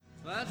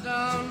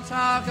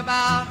talk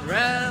about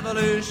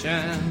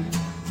revolution.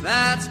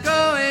 That's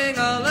going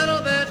a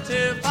little bit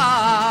too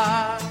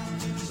far.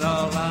 So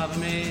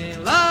love me,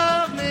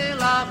 love me,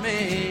 love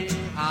me.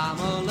 I'm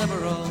a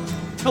liberal.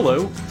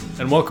 Hello,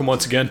 and welcome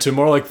once again to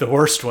More Like the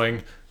Worst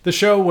Wing, the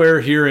show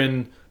where here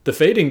in the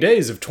fading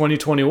days of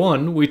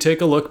 2021, we take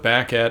a look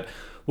back at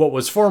what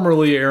was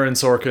formerly Aaron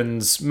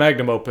Sorkin's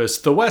magnum opus,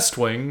 The West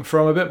Wing,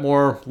 from a bit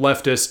more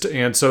leftist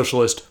and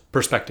socialist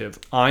perspective.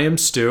 I am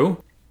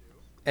Stu.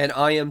 And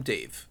I am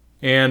Dave.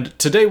 And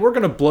today we're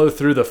going to blow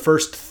through the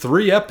first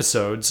 3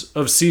 episodes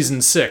of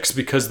Season 6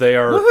 because they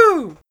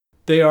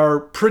are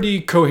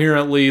pretty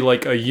coherently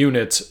like a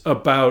unit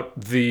about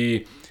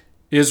the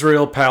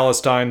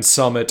Israel-Palestine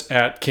summit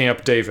at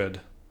Camp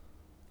David.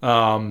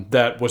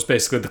 That was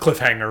basically the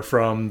cliffhanger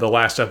from the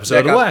last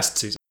episode of last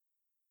season.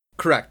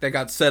 Correct. That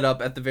got set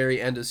up at the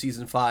very end of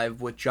Season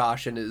 5 with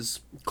Josh and his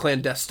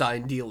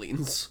clandestine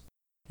dealings.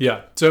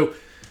 Yeah. So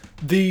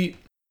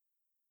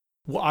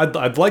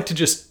I'd like to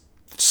just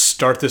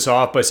start this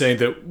off by saying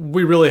that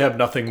we really have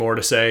nothing more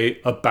to say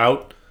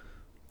about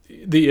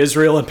the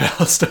Israel and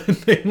Palestine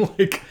thing.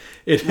 Like,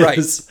 it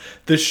is,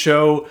 the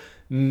show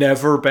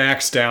never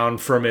backs down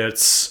from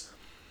its,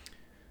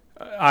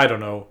 I don't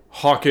know,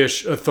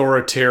 hawkish,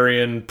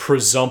 authoritarian,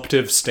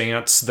 presumptive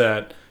stance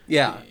that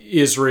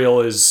Israel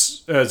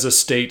is, as a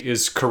state,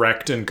 is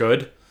correct and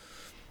good.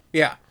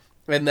 Yeah,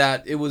 and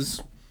that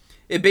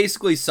it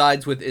basically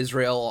sides with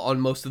Israel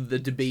on most of the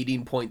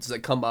debating points that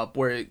come up,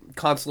 where it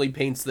constantly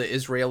paints the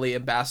Israeli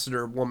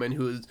ambassador woman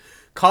who is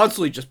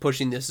constantly just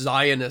pushing this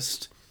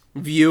Zionist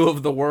view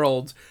of the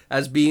world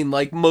as being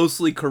like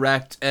mostly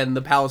correct, and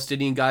the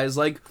Palestinian guy is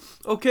like,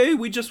 okay,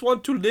 we just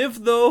want to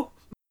live though.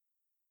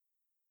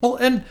 Well,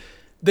 and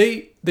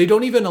they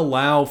don't even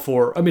allow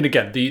for, I mean,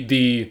 again,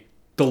 the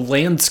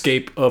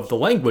landscape of the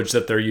language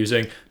that they're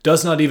using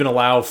does not even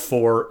allow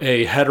for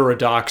a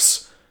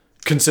heterodox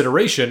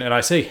consideration, and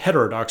I say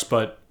heterodox,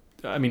 but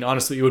I mean,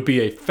 honestly, it would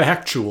be a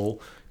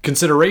factual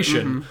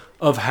consideration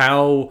of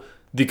how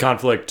the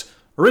conflict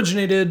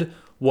originated,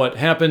 what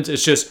happened.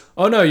 It's just,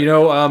 oh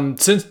no,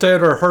 since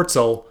Theodor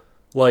Herzl,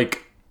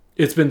 like,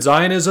 it's been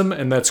Zionism,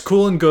 and that's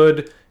cool and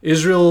good.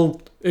 Israel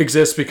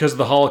exists because of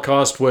the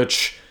Holocaust,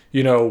 which,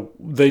 you know,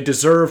 they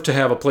deserve to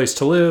have a place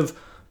to live,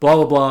 blah,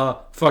 blah,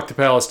 blah, fuck the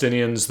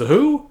Palestinians, the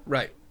who?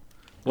 Right.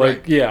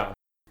 Like, yeah.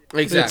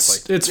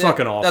 Exactly. It's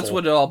fucking awful. That's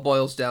what it all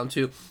boils down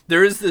to.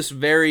 There is this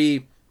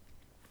very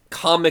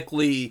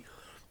comically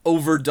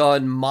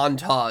overdone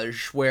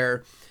montage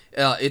where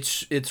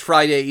it's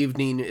Friday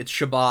evening, it's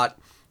Shabbat,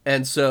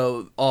 and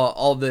so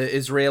all the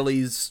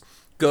Israelis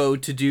go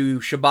to do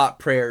Shabbat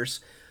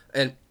prayers.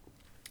 And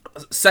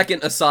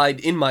second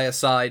aside, in my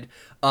aside,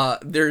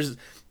 there's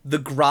the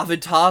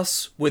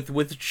gravitas with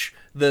which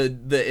the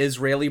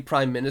Israeli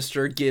prime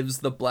minister gives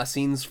the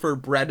blessings for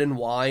bread and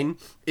wine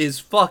is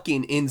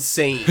fucking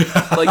insane.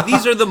 Like,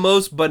 these are the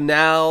most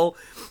banal,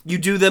 you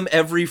do them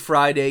every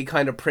Friday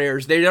kind of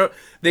prayers. They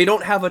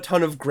don't have a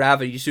ton of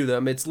gravity to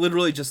them. It's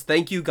literally just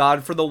thank you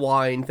God for the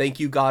wine, thank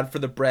you God for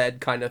the bread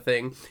kind of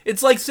thing.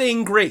 It's like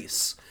saying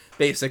grace,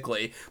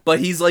 basically. But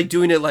he's like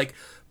doing it like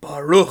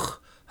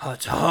Baruch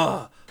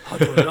Atah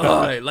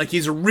Adonai. Like,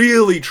 he's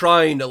really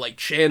trying to like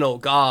channel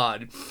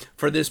God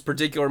for this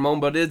particular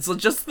moment, but it's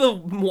just the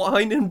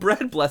wine and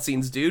bread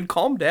blessings, dude.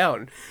 Calm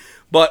down.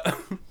 But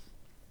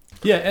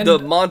yeah, and the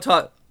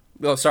montage.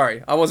 Oh,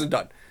 sorry, I wasn't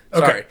done.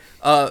 Sorry.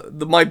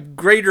 Okay. My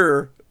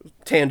greater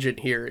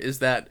tangent here is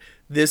that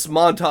this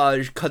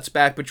montage cuts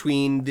back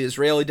between the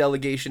Israeli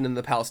delegation and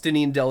the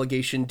Palestinian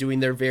delegation doing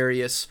their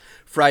various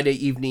Friday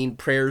evening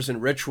prayers and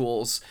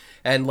rituals.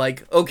 And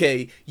like,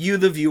 okay, you,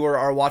 the viewer,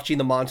 are watching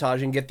the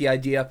montage and get the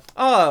idea,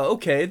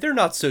 okay, they're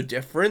not so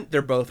different.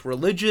 They're both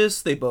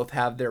religious. They both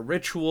have their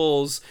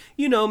rituals.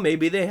 You know,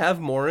 maybe they have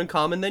more in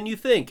common than you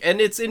think.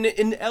 And it's an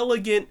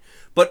elegant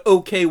but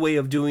okay way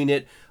of doing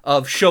it,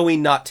 of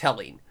showing, not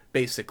telling,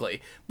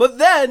 basically. But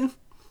then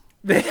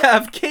they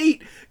have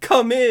Kate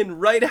come in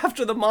right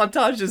after the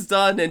montage is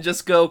done and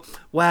just go,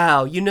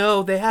 wow, you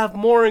know, they have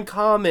more in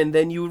common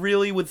than you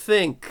really would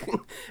think.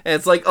 And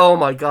it's like, oh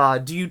my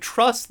God, do you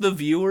trust the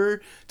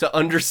viewer to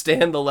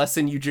understand the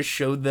lesson you just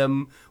showed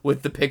them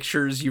with the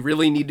pictures? You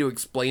really need to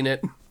explain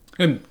it.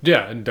 And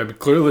yeah, and I mean,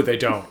 clearly they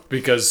don't,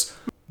 because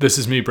this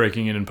is me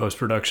breaking in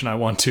post-production. I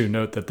want to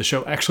note that the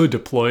show actually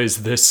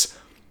deploys this,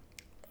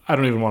 I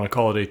don't even want to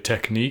call it a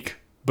technique,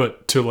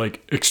 but to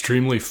like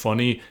extremely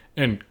funny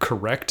and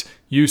correct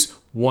use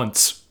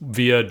once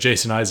via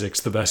Jason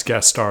Isaacs, the best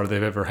guest star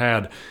they've ever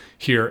had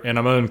here. And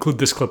I'm going to include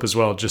this clip as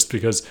well, just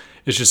because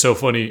it's just so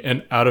funny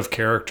and out of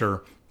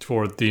character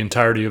for the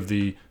entirety of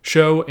the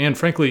show, and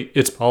frankly,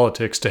 its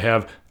politics, to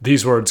have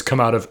these words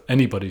come out of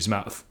anybody's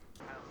mouth.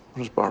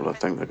 What does Bartlett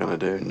think they're going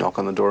to do? Knock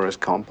on the door of his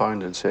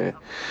compound and say,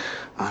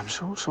 I'm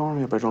so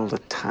sorry about all the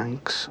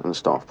tanks and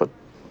stuff, but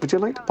would you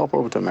like to pop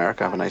over to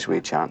America, have a nice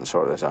wee chat and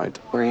sort this out?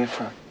 Where are you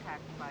from?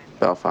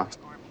 Belfast.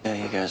 Yeah,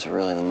 you guys are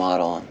really the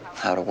model on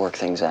how to work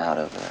things out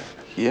over there.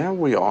 Yeah,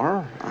 we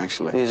are,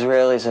 actually. The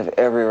Israelis have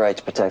every right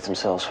to protect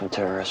themselves from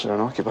terrorists. They're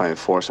an occupying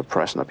force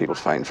oppressing the people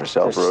fighting for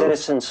They're self-rule.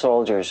 citizen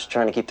soldiers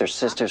trying to keep their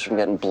sisters from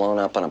getting blown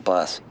up on a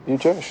bus. You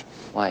Jewish?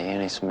 Why, you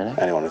anti-Semitic?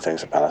 Anyone who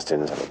thinks the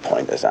Palestinians have a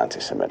point is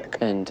anti-Semitic.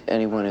 And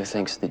anyone who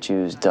thinks the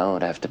Jews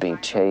don't, after being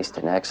chased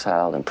and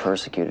exiled and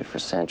persecuted for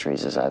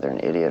centuries, is either an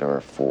idiot or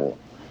a fool.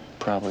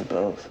 Probably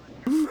both.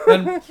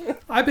 And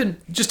I've been,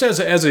 just as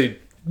a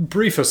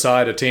brief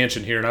aside, a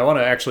tangent here, and I want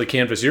to actually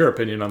canvass your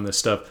opinion on this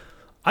stuff.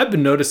 I've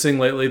been noticing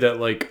lately that,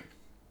 like,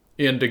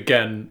 and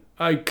again,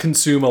 I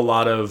consume a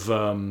lot of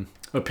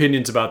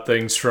opinions about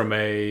things from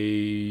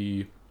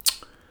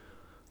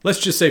let's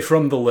just say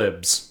from the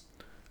libs,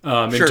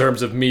 in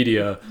terms of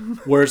media,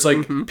 where it's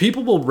like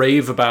people will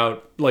rave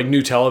about like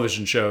new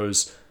television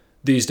shows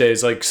these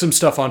days, like some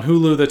stuff on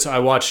Hulu I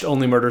watched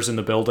Only Murders in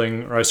the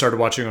Building, or I started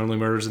watching Only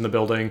Murders in the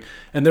Building,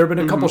 and there have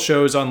been a couple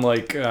shows on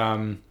like,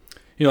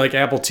 like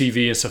Apple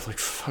TV and stuff like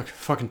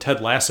fucking Ted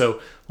Lasso.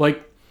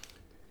 Like,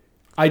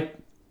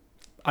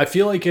 I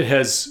feel like it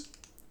has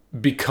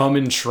become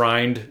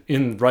enshrined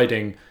in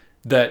writing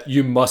that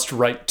you must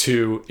write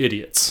to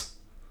idiots.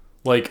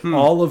 Like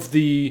all of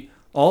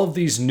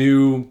these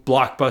new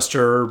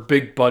blockbuster,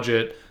 big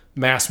budget,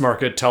 mass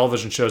market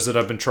television shows that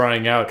I've been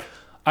trying out,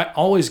 I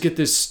always get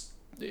this.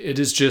 It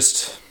is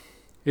just,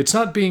 it's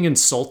not being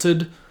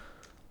insulted,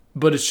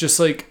 but it's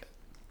just like,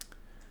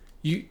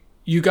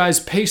 you guys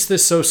pace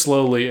this so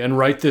slowly and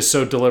write this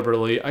so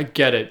deliberately. I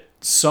get it.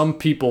 Some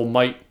people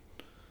might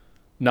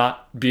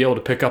not be able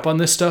to pick up on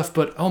this stuff,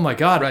 but oh my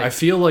God, I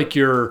feel like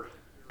you're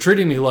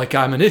treating me like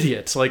I'm an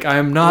idiot. Like I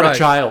am not a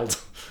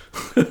child.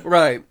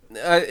 Right.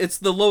 It's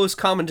the lowest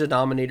common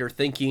denominator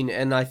thinking,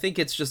 and I think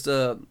it's just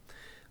a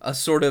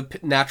sort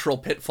of natural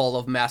pitfall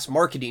of mass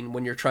marketing.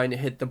 When you're trying to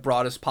hit the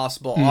broadest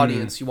possible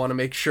audience, you want to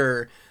make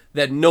sure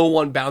that no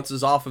one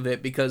bounces off of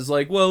it because,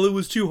 like, well, it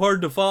was too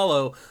hard to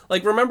follow.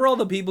 Like, remember all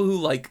the people who,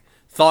 like,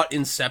 thought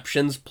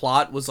Inception's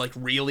plot was, like,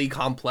 really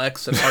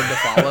complex and hard to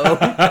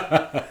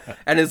follow?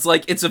 And it's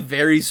like, it's a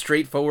very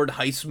straightforward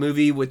heist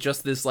movie with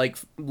just this, like,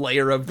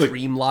 layer of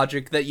dream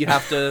logic that you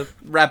have to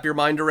wrap your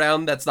mind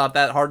around that's not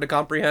that hard to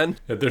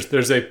comprehend.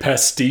 There's a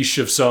pastiche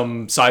of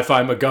some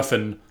sci-fi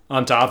MacGuffin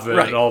on top of it,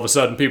 and all of a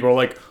sudden people are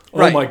like,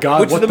 oh my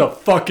God, what the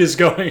fuck is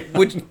going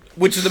on?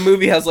 Which the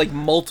movie has, like,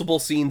 multiple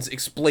scenes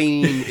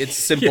explaining its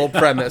simple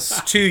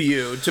premise to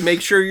you to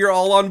make sure you're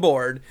all on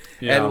board.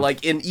 Yeah. And,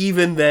 like, and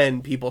even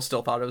then, people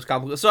still thought it was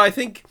complicated. So I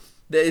think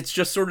that it's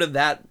just sort of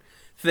that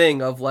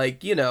thing of,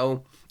 like, you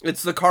know,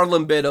 it's the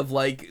Carlin bit of,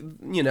 like,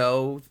 you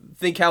know,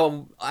 think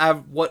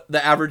what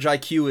the average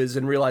IQ is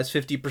and realize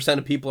 50%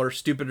 of people are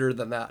stupider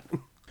than that.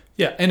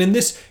 Yeah, and in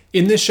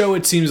this show,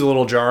 it seems a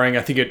little jarring.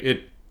 I think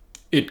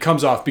it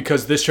comes off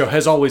because this show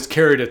has always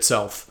carried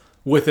itself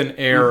with an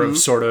air of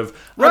sort of,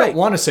 I don't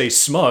want to say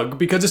smug,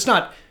 because it's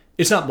not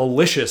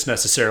malicious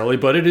necessarily,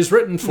 but it is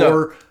written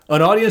for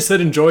an audience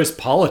that enjoys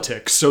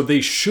politics, so they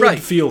should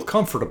feel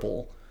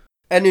comfortable.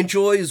 And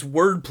enjoys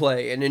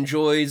wordplay and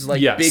enjoys,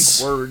 like, big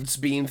words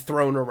being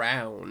thrown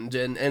around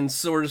and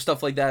sort of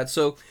stuff like that.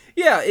 So,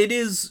 yeah, it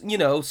is, you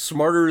know,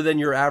 smarter than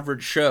your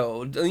average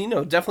show. You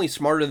know, definitely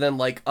smarter than,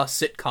 like, a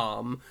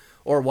sitcom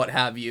or what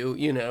have you.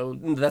 You know,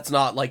 that's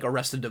not, like,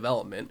 Arrested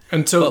Development.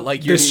 And so, but,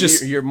 like,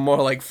 you're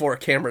more, like, for a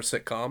camera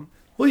sitcom.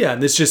 Well, yeah,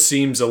 and this just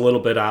seems a little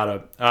bit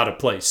out of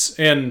place.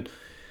 And,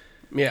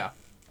 yeah.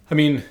 I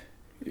mean,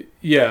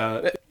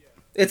 yeah.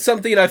 It's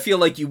something I feel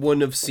like you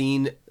wouldn't have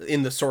seen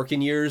in the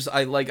Sorkin years.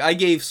 I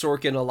gave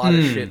Sorkin a lot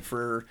of shit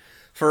for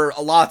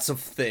lots of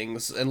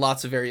things and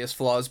lots of various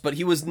flaws, but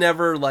he was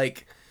never,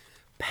 like,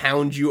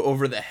 pound you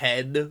over the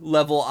head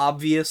level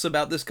obvious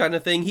about this kind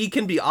of thing. He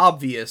can be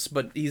obvious,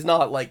 but he's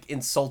not, like,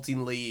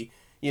 insultingly,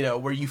 you know,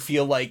 where you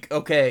feel like,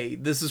 okay,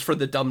 this is for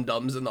the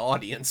dum-dums in the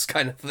audience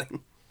kind of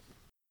thing.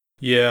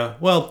 Yeah,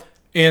 well,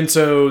 and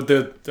so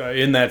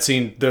in that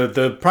scene,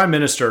 the prime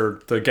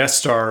minister, the guest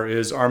star,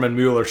 is Armin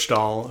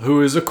Mueller-Stahl,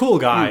 who is a cool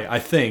guy, I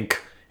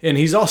think, and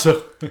he's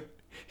also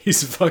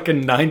he's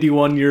fucking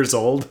 91 years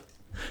old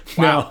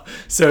now.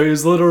 So he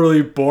was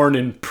literally born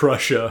in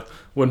Prussia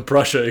when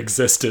Prussia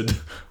existed,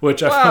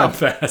 which I find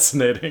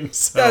fascinating.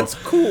 So that's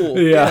cool.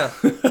 Yeah.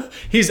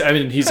 he's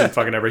in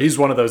fucking everything. He's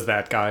one of those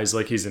guys,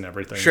 like he's in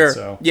everything. Sure.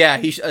 So. Yeah,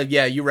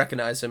 you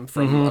recognize him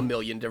from a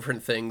million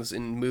different things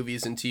in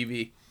movies and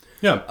TV.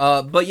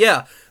 Yeah. But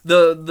yeah,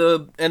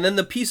 and then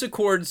the peace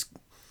accords,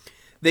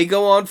 they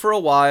go on for a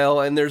while,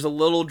 and there's a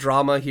little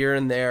drama here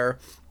and there.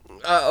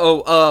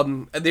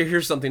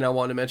 Here's something I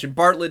want to mention.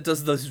 Bartlett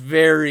does this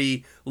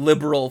very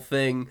liberal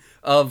thing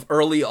of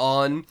early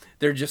on,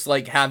 they're just,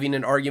 like, having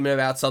an argument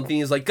about something.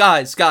 He's like,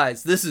 guys,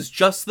 this is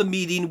just the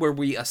meeting where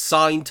we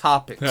assign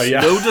topics. Oh,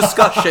 yeah. No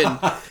discussion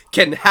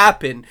can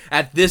happen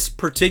at this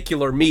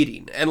particular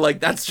meeting. And, like,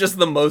 that's just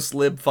the most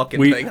lib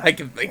fucking thing I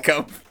can think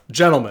of.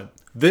 Gentlemen,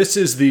 this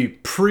is the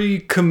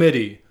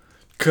pre-committee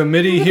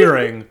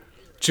hearing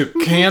to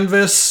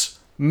canvass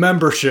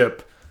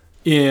membership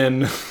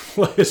in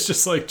it's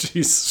just like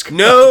Jesus Christ.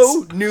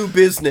 No new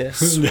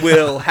business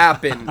will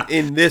happen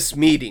in this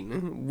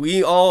meeting.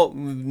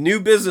 New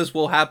business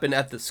will happen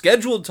at the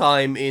scheduled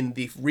time in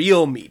the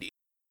real meeting.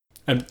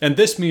 And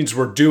this means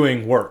we're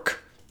doing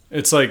work.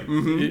 It's like,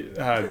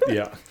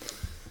 yeah.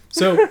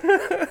 So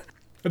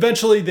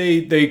eventually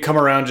they come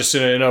around just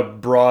in a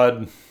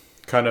broad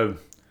kind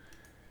of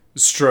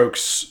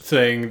strokes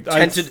thing.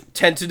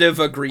 Tentative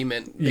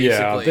agreement, basically.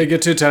 Yeah, they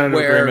get to a tentative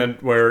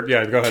agreement where,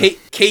 yeah, go ahead.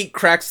 Kate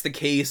cracks the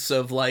case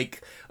of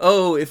like,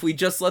 oh, if we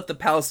just let the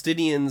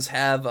Palestinians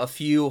have a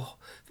few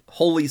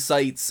holy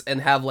sites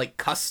and have like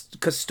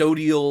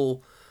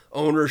custodial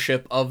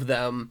ownership of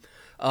them,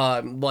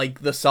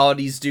 like the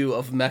Saudis do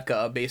of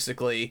Mecca,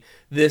 basically,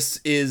 this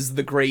is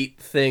the great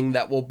thing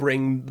that will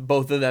bring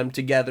both of them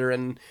together,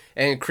 and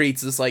it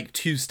creates this like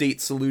two-state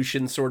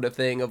solution sort of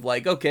thing of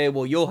like, okay,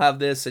 well, you'll have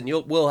this and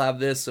we'll have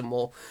this, and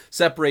we'll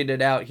separate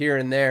it out here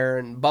and there,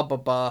 and blah blah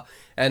blah,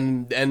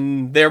 and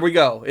there we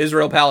go.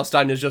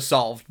 Israel-Palestine is just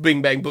solved.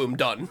 Bing bang boom,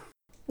 done.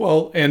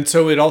 Well, and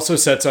so it also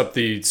sets up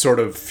the sort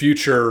of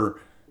future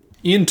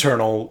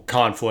internal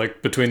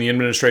conflict between the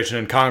administration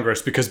and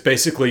Congress, because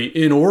basically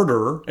in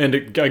order, and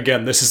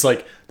again, this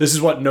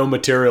is what no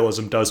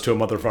materialism does to a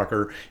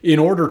motherfucker, in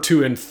order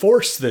to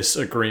enforce this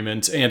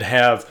agreement and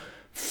have,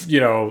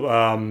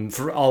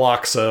 for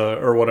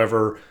Al-Aqsa or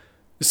whatever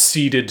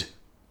ceded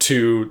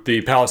to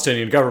the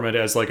Palestinian government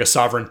as like a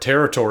sovereign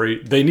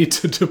territory, they need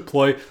to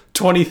deploy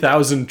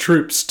 20,000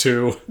 troops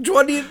to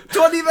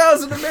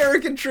 20,000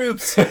 American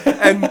troops.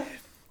 And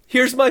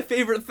here's my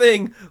favorite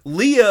thing.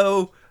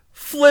 Leo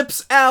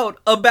flips out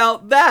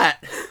about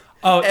that.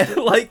 And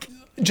like,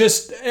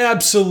 just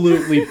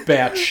absolutely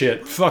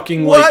batshit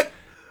fucking what like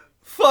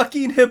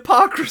fucking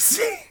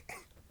hypocrisy.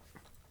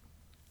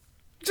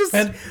 Just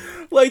and,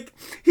 like,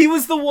 he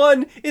was the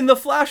one in the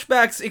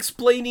flashbacks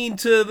explaining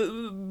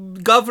to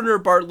Governor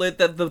Bartlett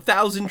that the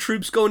 1,000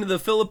 troops going to the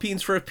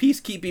Philippines for a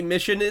peacekeeping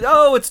mission, and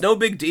it's no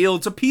big deal,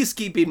 it's a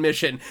peacekeeping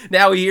mission.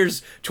 Now he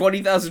hears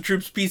 20,000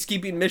 troops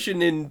peacekeeping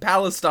mission in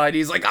Palestine.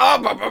 He's like,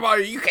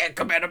 you can't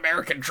command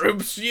American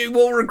troops, you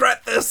will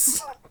regret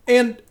this.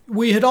 And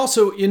we had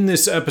also, in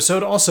this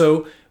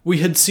episode, we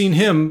had seen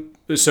him,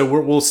 so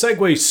we'll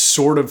segue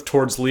sort of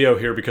towards Leo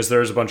here, because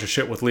there's a bunch of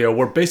shit with Leo,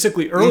 where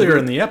basically earlier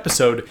in the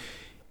episode,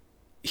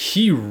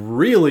 he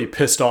really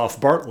pissed off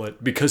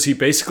Bartlett, because he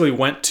basically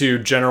went to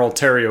General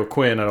Terry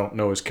O'Quinn, I don't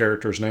know his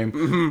character's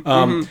name,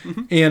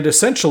 and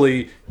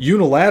essentially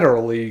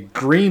unilaterally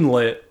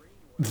greenlit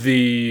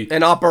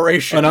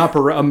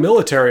a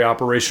military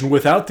operation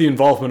without the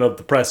involvement of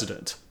the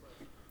president.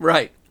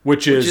 Right.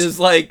 Which is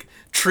like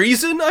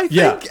treason, I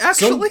think,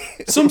 actually.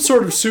 Some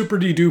sort of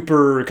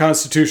super-de-duper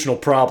constitutional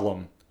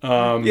problem.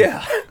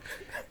 Yeah.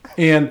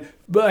 And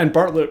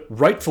Bartlett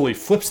rightfully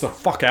flips the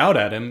fuck out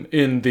at him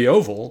in the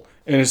Oval,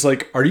 and is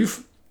like, are you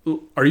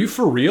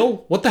for real?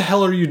 What the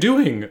hell are you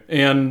doing?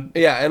 And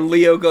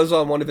Leo goes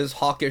on one of his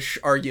hawkish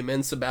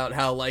arguments about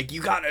how, like,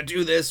 you gotta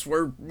do this,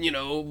 we're,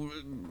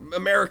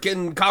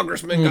 American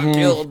congressmen got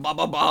killed, blah,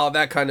 blah, blah,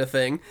 that kind of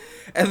thing.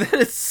 And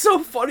then it's so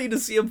funny to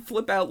see him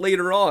flip out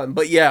later on.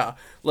 But yeah,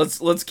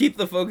 let's keep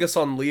the focus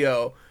on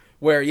Leo,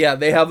 where,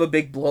 they have a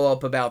big blow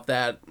up about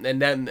that,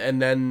 and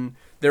then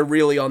they're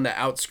really on the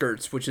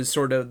outskirts, which is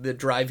sort of the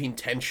driving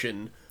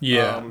tension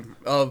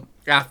of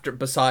after,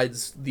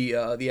 besides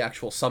the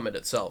actual summit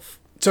itself.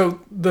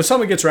 So the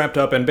summit gets wrapped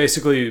up and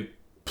basically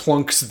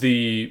plunks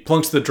the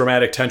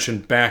dramatic tension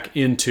back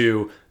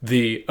into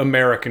the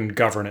American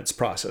governance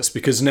process,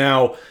 because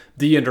now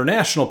the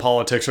international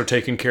politics are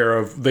taken care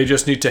of. They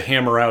just need to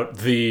hammer out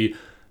the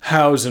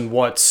hows and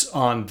whats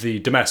on the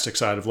domestic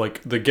side of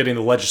like getting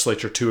the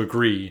legislature to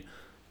agree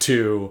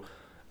to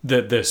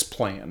this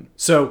plan.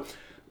 So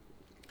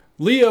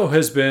Leo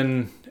has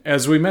been,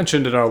 as we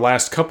mentioned in our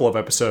last couple of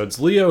episodes,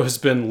 Leo has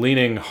been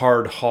leaning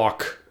hard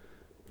hawk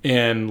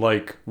and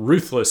like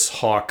ruthless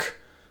hawk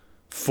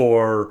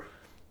for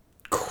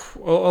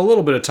a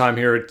little bit of time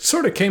here. It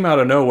sort of came out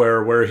of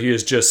nowhere where he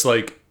is just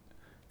like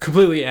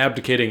completely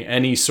abdicating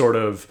any sort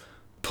of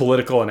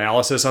political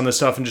analysis on this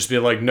stuff and just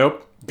being like,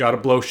 nope, gotta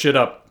blow shit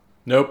up.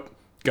 Nope,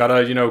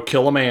 gotta,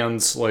 kill a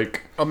man's,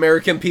 like...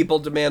 American people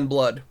demand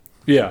blood.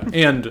 Yeah,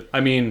 and,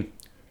 I mean,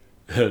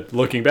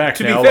 looking back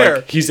to now, be fair,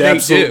 like, he's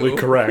absolutely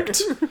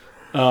correct.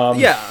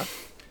 Yeah.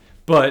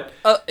 But...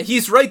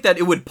 he's right that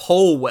it would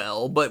poll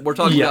well, but we're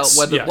talking about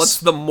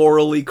what's the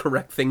morally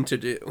correct thing to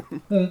do.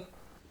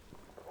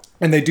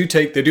 And they do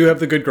have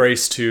the good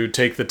grace to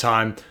take the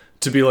time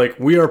to be like,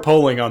 we are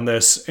polling on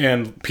this,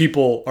 and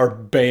people are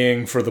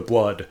baying for the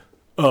blood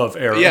of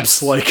Arabs.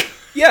 Yes. Like...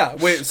 Yeah,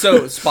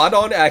 so spot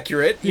on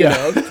accurate, you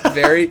know,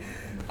 very...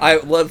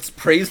 let's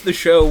praise the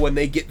show when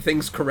they get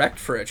things correct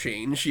for a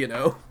change, you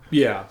know?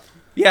 Yeah.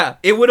 Yeah,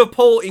 it would have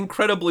polled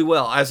incredibly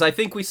well. As I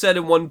think we said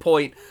at one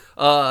point,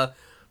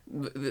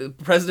 the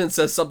president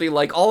says something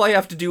like, all I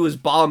have to do is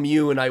bomb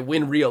you and I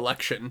win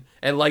re-election.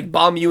 And, like,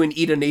 bomb you and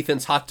eat a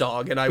Nathan's hot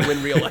dog and I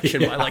win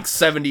re-election by, like,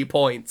 70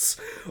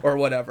 points or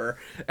whatever.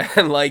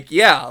 And, like,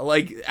 yeah,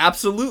 like,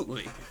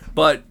 absolutely.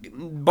 But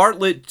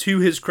Bartlett, to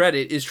his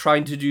credit, is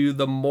trying to do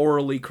the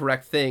morally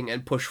correct thing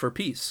and push for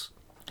peace.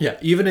 Yeah,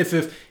 even if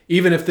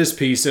this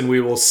piece, and we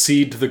will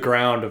cede the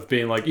ground of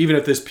being like, even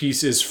if this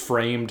piece is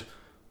framed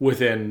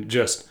within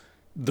just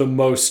the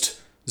most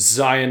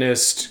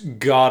Zionist,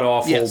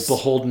 god-awful,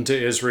 beholden to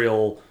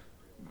Israel,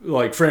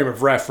 like, frame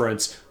of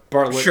reference,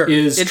 Bartlett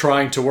is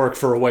trying to work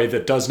for a way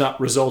that does not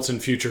result in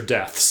future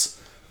deaths.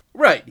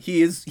 Right.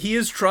 He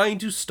is trying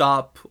to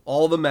stop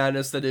all the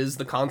madness that is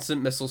the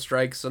constant missile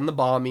strikes and the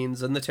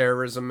bombings and the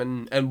terrorism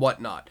and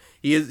whatnot.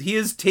 He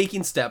is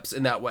taking steps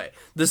in that way.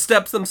 The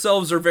steps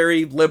themselves are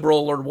very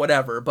liberal or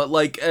whatever, but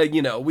like,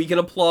 we can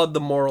applaud the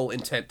moral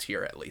intent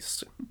here at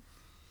least.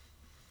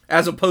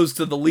 As opposed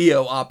to the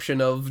Leo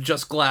option of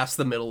just glass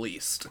the Middle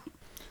East.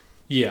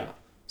 Yeah.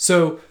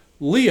 So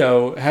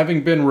Leo,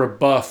 having been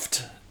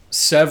rebuffed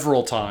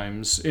several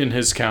times in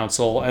his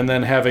council and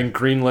then having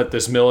greenlit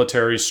this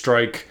military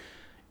strike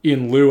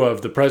in lieu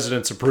of the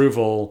president's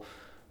approval,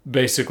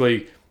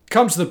 basically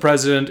comes to the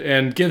president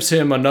and gives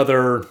him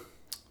another,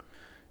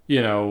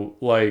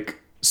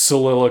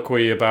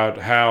 soliloquy about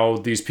how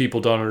these people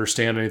don't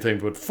understand anything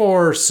but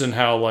force and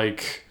how,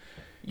 like,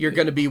 you're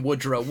going to be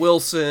Woodrow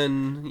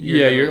Wilson.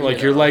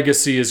 Your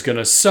legacy is going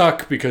to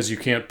suck because you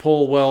can't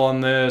pull well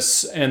on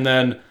this. And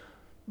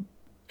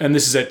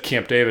this is at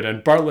Camp David,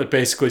 and Bartlett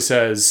basically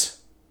says,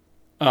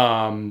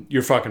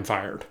 you're fucking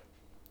fired.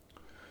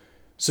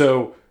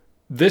 So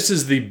this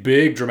is the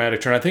big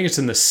dramatic turn. I think it's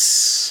in the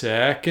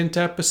second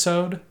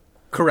episode.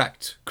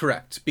 Correct.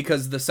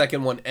 Because the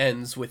second one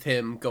ends with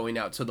him going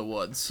out to the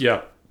woods.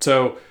 Yeah.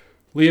 So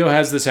Leo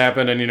has this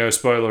happen, and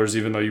spoilers,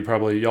 even though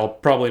y'all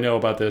probably know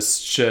about this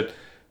shit.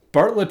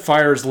 Bartlett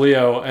fires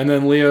Leo, and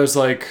then Leo's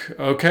like,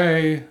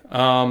 okay,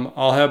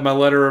 I'll have my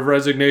letter of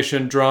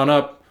resignation drawn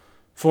up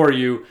for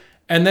you.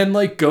 And then,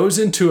 like, goes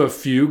into a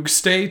fugue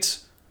state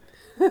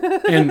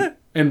and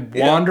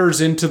wanders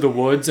into the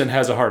woods and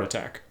has a heart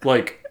attack.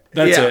 Like,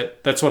 that's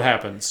it. That's what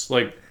happens.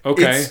 Like,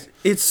 okay.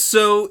 It's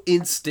so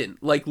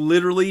instant. Like,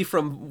 literally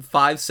from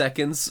 5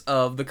 seconds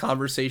of the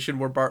conversation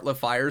where Bartlett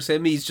fires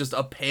him, he's just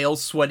a pale,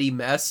 sweaty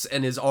mess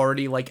and is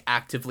already, like,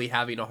 actively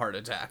having a heart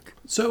attack.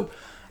 So,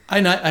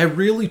 I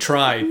really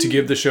try to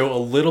give the show a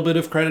little bit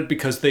of credit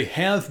because they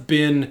have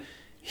been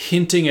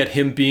hinting at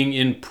him being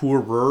in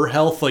poorer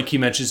health. Like, he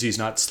mentions he's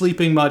not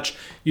sleeping much.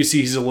 You see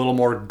he's a little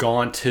more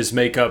gaunt. His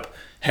makeup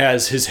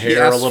has his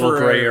hair a little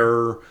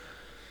grayer.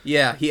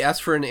 Yeah, he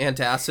asked for an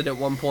antacid at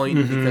one point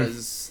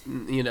because,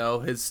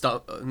 his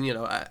stuff,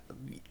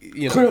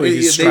 clearly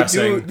he's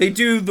stressing. They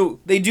do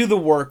the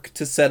work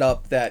to set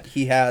up that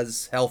he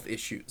has health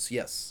issues,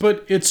 yes.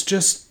 But it's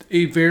just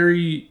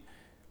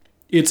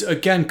it's,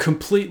 again,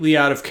 completely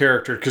out of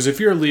character. Because if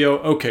you're Leo,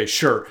 okay,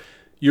 sure.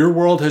 Your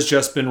world has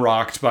just been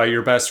rocked by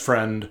your best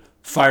friend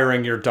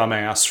firing your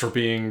dumbass for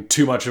being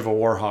too much of a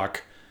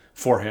warhawk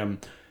for him.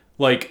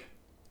 Like,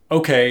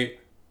 okay,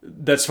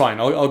 that's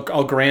fine.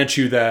 I'll grant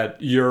you that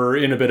you're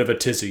in a bit of a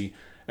tizzy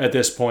at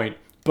this point.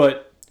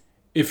 But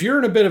if you're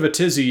in a bit of a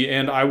tizzy,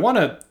 and I want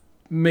to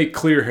make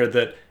clear here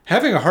that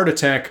having a heart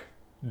attack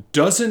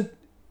doesn't,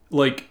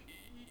 like,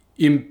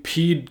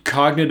 impede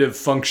cognitive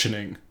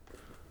functioning.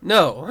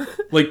 No.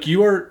 Like,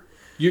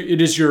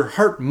 it is your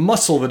heart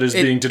muscle that is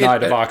being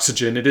denied of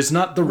oxygen. It is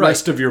not the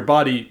rest of your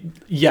body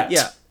yet.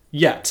 Yeah.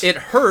 Yet. It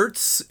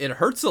hurts. It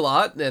hurts a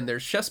lot, and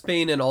there's chest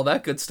pain and all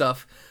that good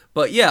stuff.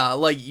 But yeah,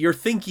 like, your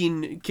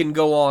thinking can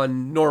go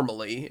on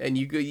normally, and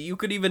you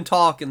could even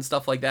talk and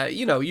stuff like that.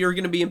 You're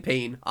going to be in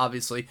pain,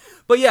 obviously.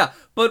 But yeah,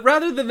 but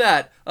rather than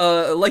that,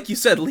 like you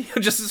said, Leo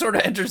just sort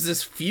of enters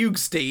this fugue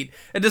state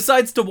and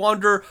decides to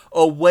wander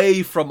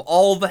away from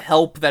all the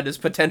help that is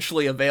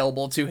potentially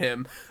available to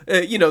him.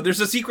 There's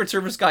a Secret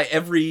Service guy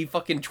every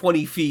fucking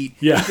 20 feet.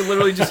 Yeah. He can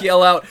literally just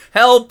yell out,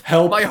 help,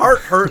 my heart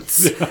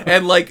hurts. Yeah.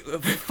 And like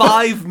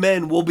 5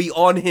 men will be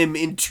on him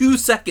in 2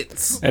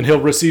 seconds. And he'll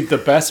receive the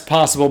best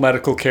possible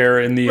medical care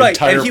in the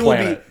entire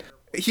planet.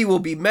 He will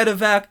be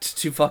medevaced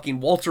to fucking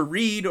Walter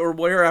Reed or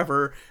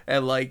wherever,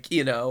 and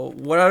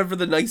whatever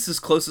the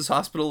nicest, closest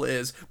hospital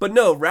is. But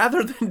no,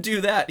 rather than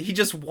do that, he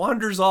just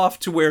wanders off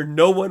to where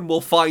no one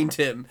will find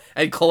him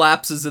and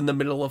collapses in the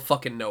middle of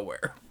fucking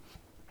nowhere.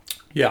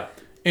 Yeah.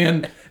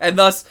 And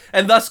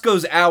thus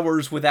goes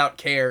hours without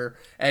care,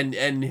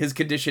 and his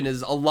condition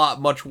is a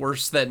lot much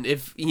worse than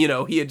if,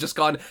 he had just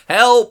gone,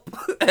 help,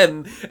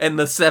 and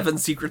the 7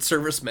 Secret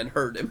Service men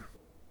heard him.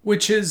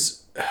 Which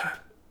is,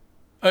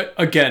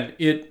 again,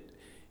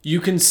 you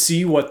can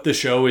see what the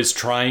show is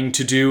trying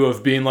to do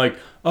of being like,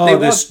 oh,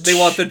 they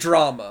want the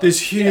drama.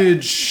 This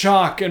huge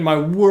shock and my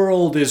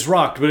world is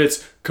rocked, but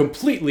it's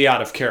completely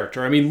out of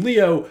character. I mean,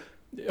 Leo,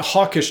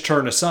 hawkish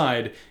turn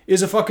aside,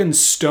 is a fucking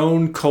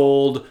stone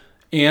cold,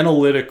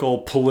 analytical,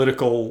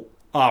 political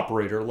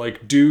operator.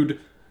 Like, dude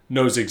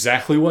knows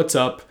exactly what's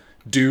up.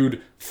 Dude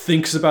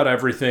thinks about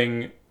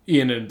everything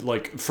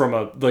from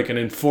an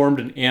informed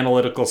and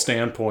analytical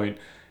standpoint.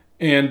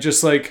 And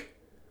just like,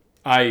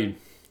 I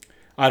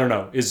don't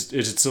know, is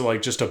it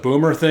like just a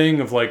boomer thing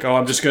of like, oh,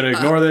 I'm just going to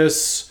ignore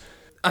this?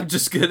 I'm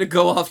just going to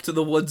go off to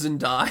the woods and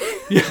die.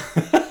 Yeah.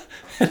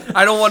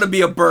 I don't want to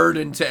be a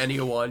burden to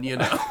anyone, you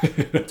know.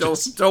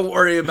 Don't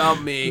worry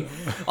about me.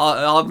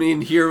 I'm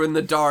in here in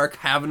the dark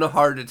having a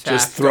heart attack.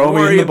 Just throw don't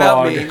me worry in the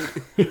about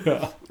bog. me.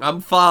 Yeah.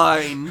 I'm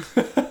fine.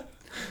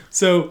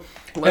 So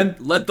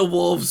Let the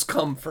wolves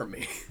come for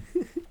me.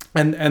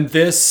 and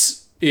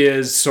this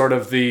is sort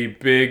of the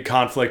big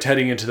conflict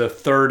heading into the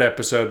third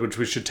episode, which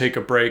we should take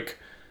a break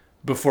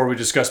before we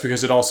discuss,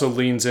 because it also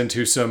leans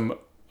into some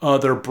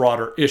other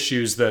broader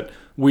issues that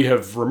we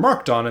have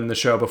remarked on in the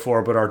show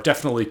before, but are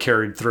definitely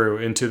carried through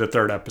into the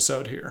third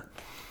episode here.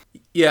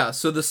 Yeah,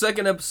 so the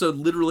second episode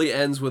literally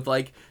ends with,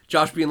 like,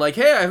 Josh being like,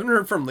 hey, I haven't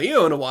heard from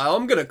Leo in a while,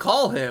 I'm gonna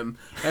call him.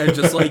 And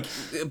just, like,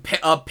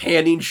 a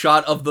panning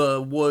shot of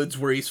the woods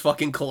where he's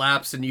fucking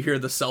collapsed and you hear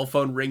the cell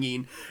phone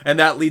ringing. And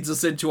that leads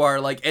us into our,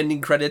 like,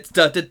 ending credits,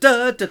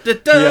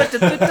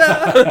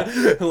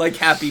 da-da-da-da-da-da-da-da-da, like,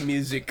 happy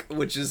music,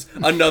 which is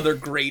another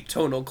great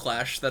tonal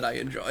clash that I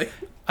enjoy.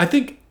 I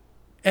think,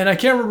 and I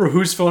can't remember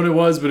whose phone it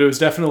was, but it was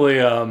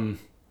definitely, I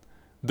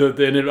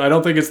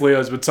don't think it's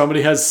Leo's, but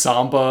somebody has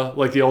Samba,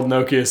 like the old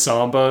Nokia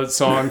Samba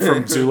song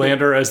from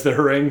Zoolander as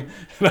their ring.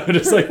 And I'm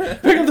just like,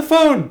 pick up the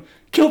phone!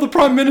 Kill the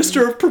Prime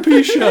Minister of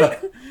Propecia!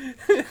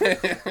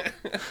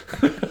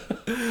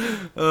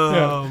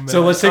 Oh, man.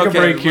 So let's take a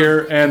break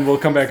here, and we'll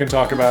come back and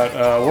talk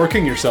about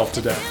working yourself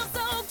to death.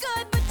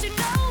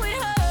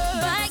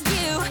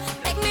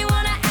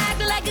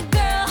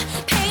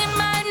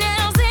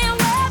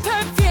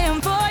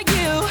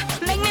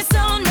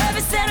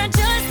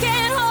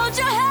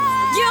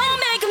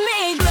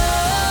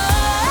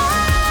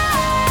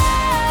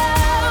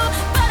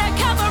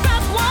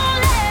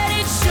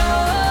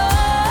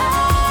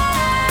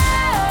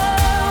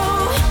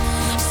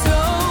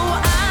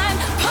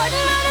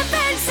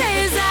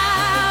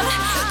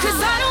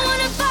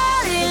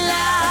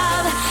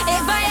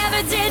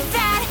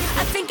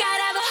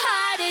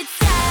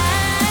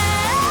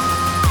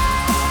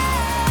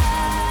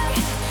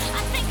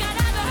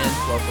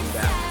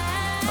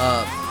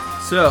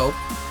 So,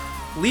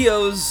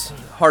 Leo's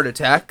heart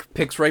attack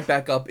picks right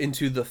back up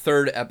into the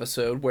third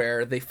episode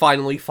where they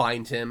finally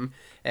find him.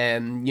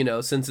 And, you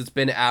know, since it's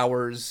been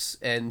hours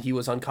and he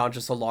was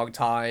unconscious a long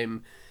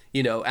time,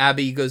 you know,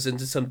 Abby goes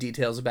into some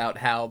details about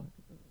how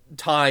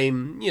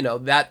time, you know,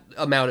 that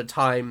amount of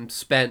time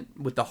spent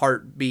with the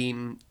heart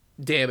being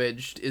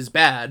damaged is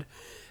bad.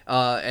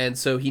 And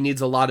so he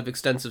needs a lot of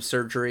extensive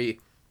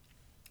surgery.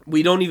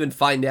 We don't even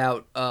find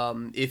out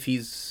if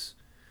he's...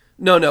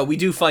 No, we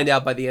do find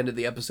out by the end of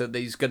the episode that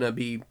he's going to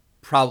be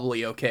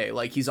probably okay.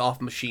 Like, he's off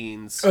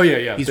machines. Oh,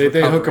 yeah. He's They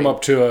hook him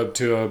up to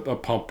a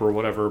pump or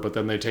whatever, but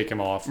then they take him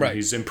off and right.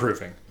 He's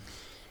improving.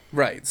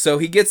 Right. So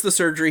he gets the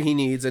surgery he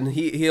needs, and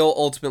he'll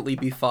ultimately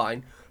be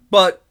fine.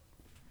 But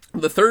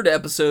the third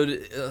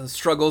episode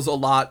struggles a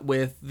lot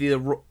with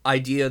the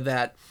idea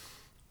that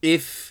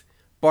if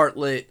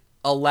Bartlett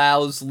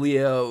allows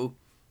Leo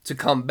to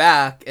come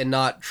back and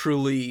not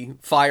truly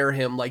fire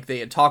him like they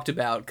had talked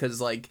about, because,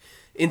 like,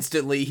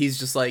 instantly he's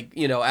just like,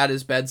 you know, at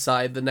his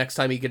bedside the next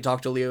time he can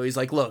talk to Leo, he's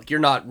like, look, you're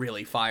not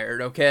really fired,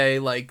 okay?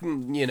 Like,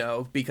 you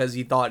know, because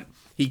he thought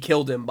he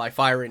killed him by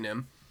firing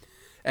him.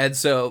 And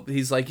so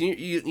he's like,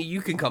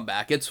 you can come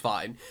back, it's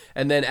fine.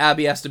 And then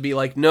Abby has to be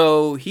like,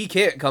 no, he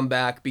can't come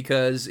back,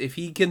 because if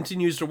he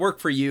continues to work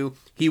for you,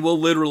 he will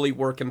literally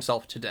work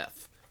himself to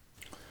death.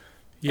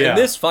 Yeah. And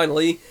this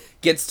finally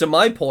gets to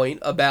my point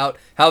about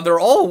how they're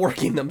all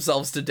working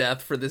themselves to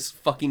death for this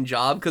fucking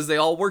job, because they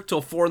all work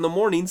till 4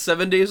 a.m,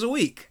 7 days a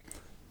week.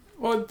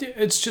 Well,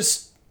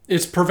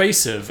 it's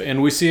pervasive,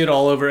 and we see it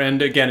all over.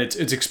 And again, it's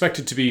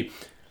expected to be.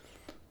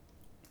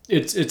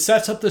 It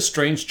sets up this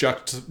strange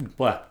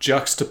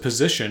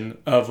juxtaposition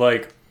of,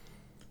 like,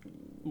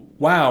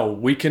 wow,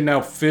 we can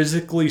now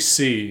physically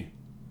see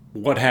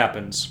what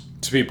happens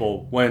to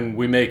people when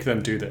we make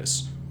them do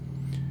this.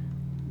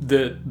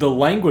 The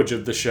language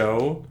of the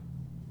show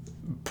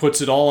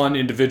puts it all on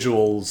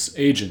individuals'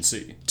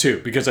 agency, too.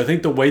 Because I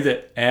think the way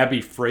that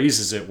Abby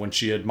phrases it when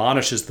she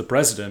admonishes the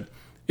president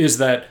is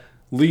that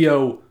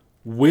Leo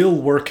will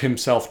work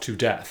himself to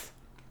death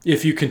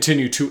if you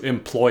continue to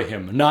employ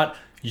him, not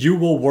you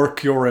will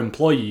work your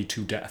employee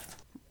to death.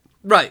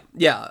 Right,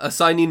 yeah,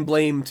 assigning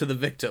blame to the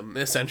victim,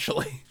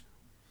 essentially.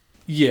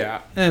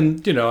 Yeah,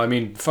 and, you know, I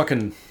mean,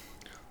 fucking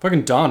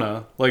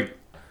Donna, like,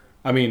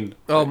 I mean...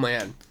 Oh,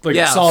 man. Like,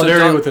 yeah,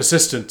 solidarity with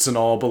assistants and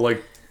all, but,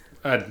 like...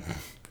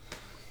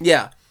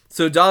 Yeah,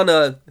 so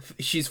Donna,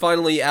 she's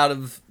finally out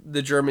of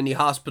the Germany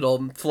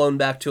hospital, flown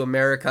back to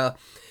America.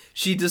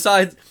 She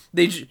decides,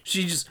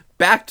 she just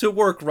back to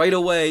work right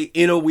away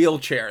in a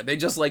wheelchair. They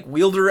just, like,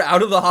 wheeled her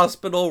out of the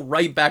hospital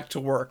right back to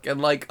work.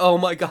 And, like, oh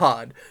my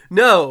god,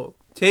 no,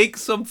 take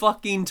some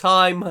fucking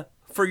time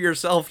for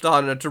yourself,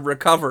 Donna, to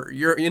recover.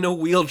 You're in a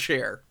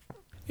wheelchair.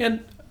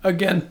 And,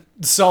 again,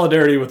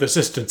 solidarity with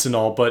assistants and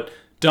all, but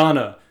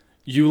Donna,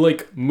 you,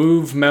 like,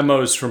 move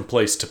memos from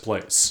place to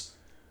place.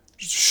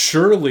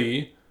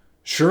 Surely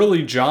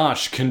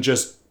Josh can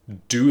just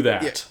do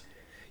that.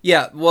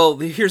 Yeah, well,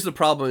 here's the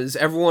problem is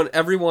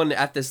everyone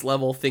at this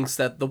level thinks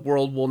that the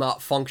world will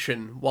not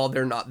function while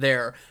they're not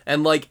there.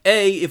 And like,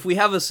 if we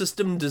have a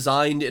system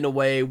designed in a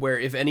way where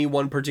if any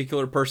one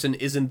particular person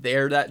isn't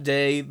there that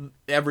day,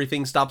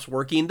 everything stops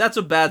working, that's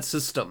a bad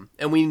system,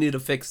 and we need to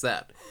fix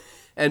that.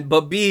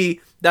 But B,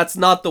 that's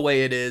not the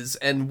way it is,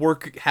 and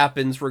work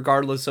happens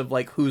regardless of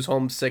like who's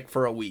homesick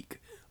for a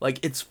week.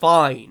 Like, it's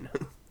fine.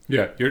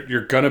 Yeah,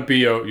 you're gonna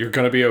be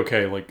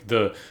okay. Like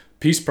the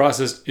peace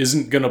process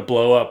isn't gonna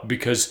blow up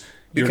because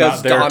you're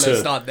not there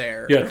Donna's not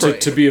there. Yeah, right.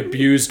 to be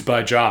abused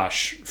by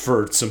Josh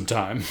for some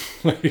time.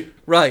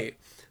 Right.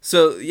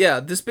 So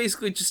yeah, this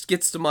basically just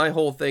gets to my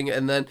whole thing,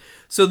 and then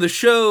so the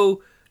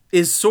show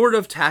is sort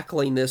of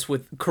tackling this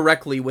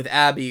correctly with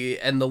Abby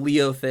and the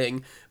Leo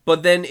thing,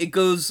 but then it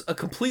goes a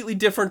completely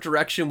different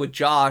direction with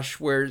Josh,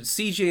 where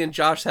CJ and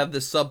Josh have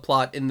this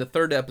subplot in the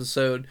 3rd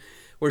episode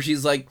where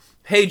she's like,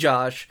 "Hey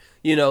Josh,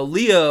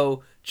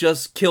 Leo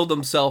just killed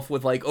himself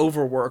with like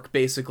overwork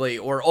basically,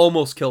 or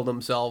almost killed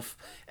himself,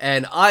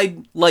 and I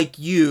like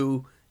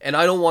you and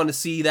I don't want to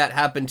see that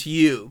happen to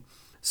you.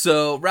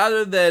 So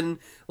rather than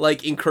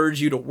like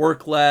encourage you to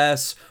work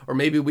less, or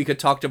maybe we could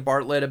talk to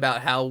Bartlett about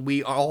how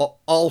we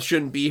all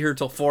shouldn't be here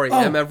till 4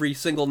 a.m. every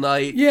single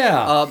night.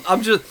 Yeah.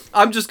 I'm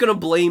just gonna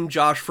blame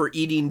Josh for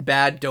eating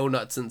bad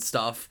donuts and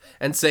stuff,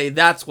 and say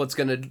that's what's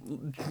gonna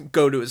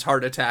go to his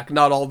heart attack,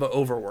 not all the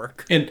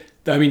overwork. And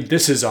I mean,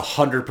 this is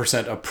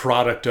 100% a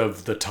product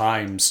of the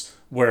times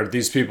where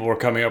these people were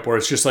coming up, where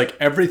it's just like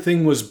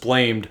everything was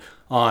blamed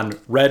on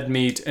red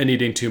meat and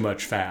eating too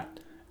much fat.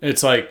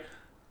 It's like,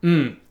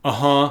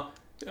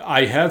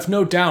 I have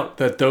no doubt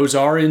that those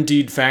are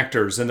indeed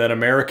factors and that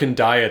American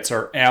diets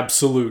are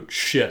absolute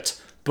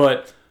shit.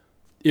 But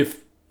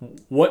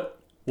what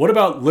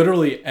about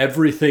literally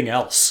everything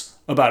else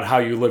about how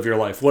you live your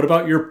life? What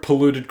about your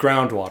polluted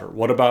groundwater?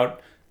 What about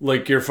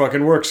like your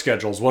fucking work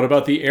schedules? What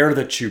about the air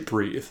that you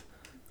breathe?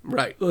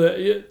 Right.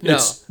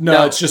 It's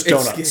just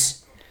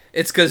donuts.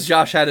 It's because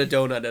Josh had a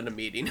donut in a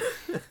meeting.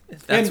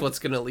 That's what's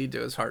going to lead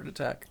to his heart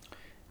attack.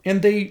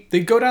 And they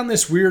go down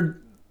this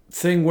weird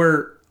thing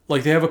where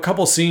like they have a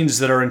couple scenes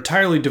that are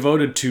entirely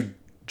devoted to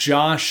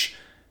Josh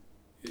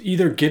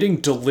either getting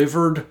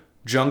delivered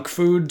junk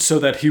food so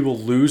that he will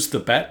lose the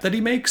bet that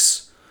he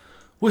makes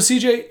with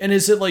CJ. And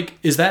is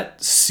that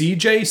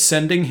CJ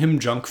sending him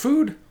junk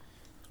food?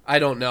 I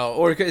don't know,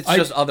 or it's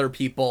just other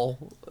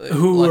people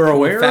who are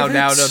aware who found of it?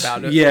 out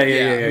about it.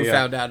 Yeah. Who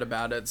found out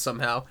about it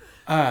somehow.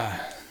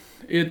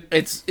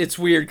 It's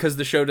weird because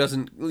the show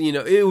doesn't,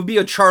 it would be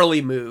a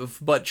Charlie move,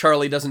 but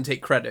Charlie doesn't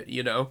take credit,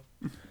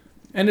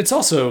 And it's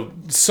also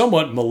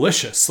somewhat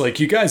malicious. Like,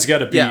 you guys got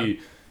to be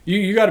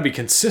you got to be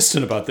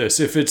consistent about this.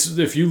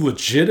 If you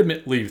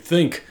legitimately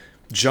think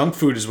junk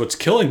food is what's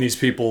killing these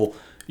people,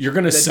 you're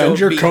going to send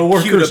your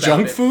coworkers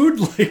junk food?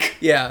 Like,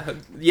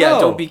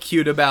 don't be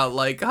cute about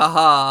like,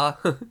 haha,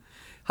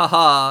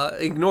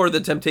 ignore the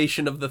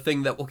temptation of the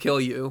thing that will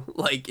kill you.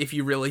 Like, if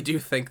you really do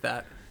think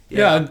that.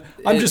 Yeah,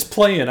 I'm just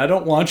playing. I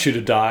don't want you to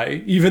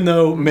die, even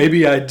though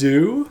maybe I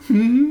do.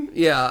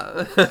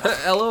 Yeah.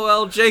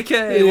 LOL,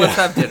 JK, let's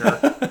have dinner.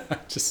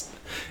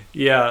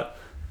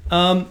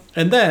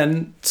 And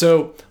then,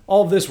 so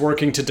all of this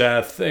working to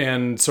death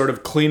and sort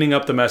of cleaning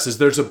up the messes,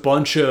 there's a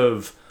bunch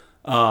of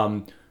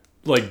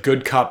like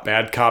good cop,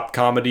 bad cop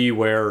comedy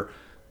where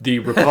the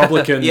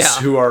Republicans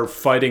who are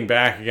fighting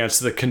back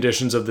against the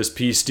conditions of this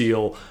peace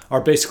deal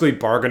are basically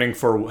bargaining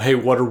for, hey,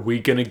 what are we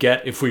going to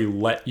get if we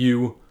let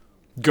you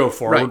go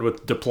forward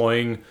with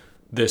deploying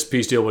this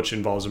peace deal, which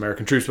involves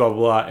American troops, blah, blah,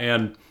 blah.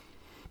 And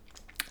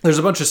there's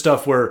a bunch of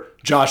stuff where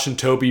Josh and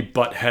Toby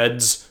butt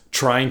heads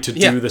trying to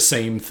do the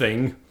same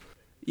thing.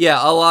 Yeah,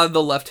 a lot of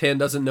the left hand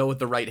doesn't know what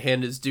the right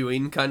hand is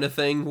doing kind of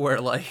thing, where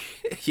like,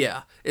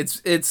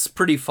 it's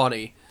pretty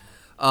funny.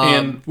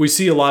 And we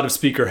see a lot of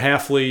Speaker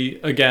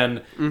Halfley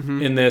again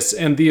in this.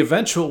 And the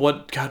eventual,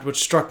 what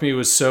struck me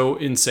was so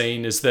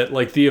insane is that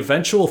like the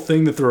eventual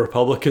thing that the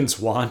Republicans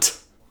want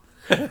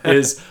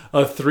is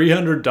a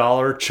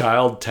 $300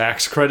 child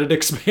tax credit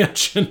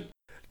expansion.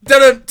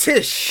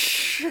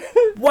 Tish.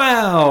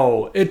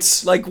 Wow,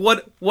 it's like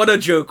what a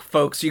joke,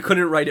 folks. You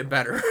couldn't write it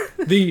better.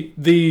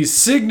 the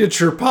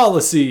signature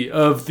policy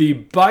of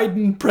the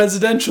Biden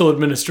presidential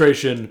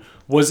administration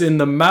was in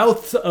the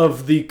mouth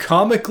of the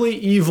comically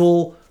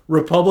evil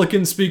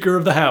Republican Speaker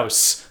of the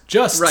House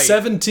just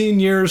 17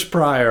 years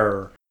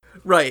prior.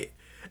 Right.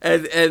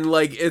 And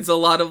like, it's a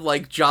lot of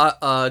like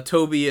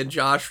Toby and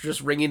Josh just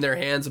wringing their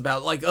hands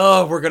about like,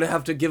 oh, we're going to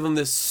have to give them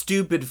this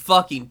stupid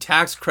fucking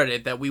tax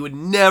credit that we would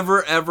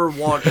never, ever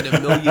want in a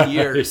million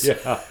years.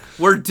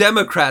 We're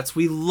Democrats.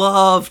 We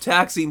love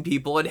taxing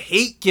people and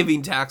hate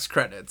giving tax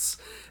credits.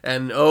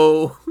 And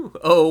oh,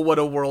 what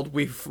a world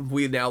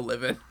we now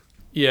live in.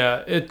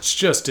 Yeah, it's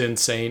just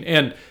insane.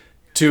 And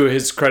to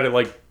his credit,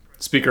 like,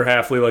 Speaker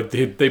Halfley, like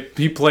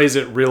he plays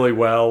it really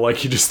well. Like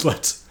he just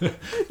lets.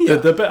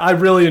 I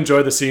really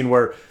enjoy the scene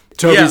where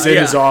Toby's in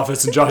his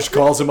office and Josh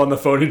calls him on the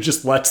phone and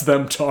just lets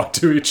them talk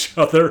to each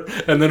other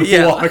and then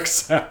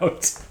walks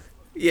out.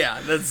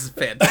 Yeah, that's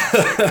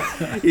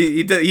fantastic.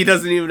 He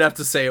doesn't even have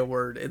to say a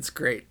word. It's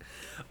great.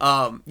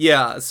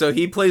 Yeah, so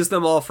he plays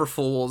them all for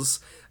fools,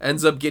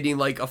 ends up getting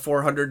like a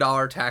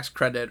 $400 tax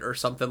credit or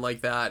something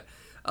like that.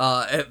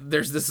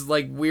 There's this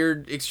like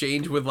weird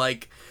exchange with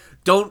like,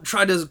 don't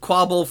try to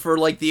quabble for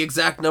like the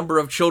exact number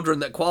of children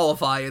that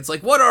qualify. It's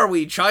like, what are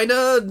we,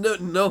 China?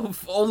 No,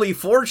 only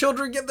 4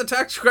 children get the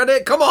tax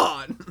credit? Come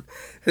on.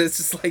 It's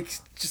just like,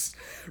 just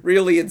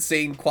really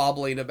insane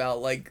quabbling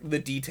about like the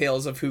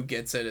details of who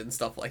gets it and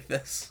stuff like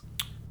this.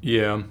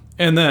 Yeah.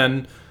 And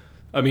then,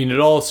 I mean, it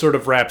all sort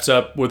of wraps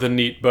up with a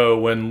neat bow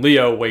when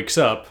Leo wakes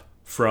up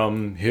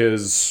from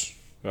his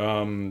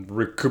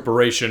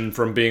recuperation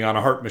from being on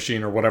a heart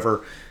machine or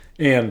whatever.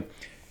 And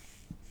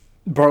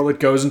Bartlett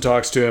goes and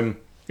talks to him.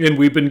 And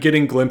we've been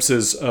getting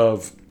glimpses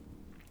of,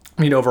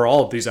 I mean, over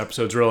all of these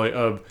episodes, really,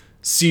 of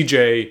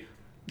CJ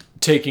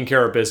taking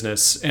care of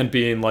business and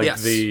being like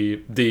Yes.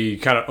 the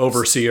kind of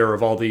overseer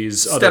of all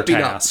these Stepping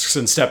other up. tasks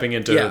and stepping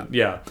into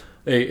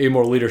a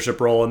more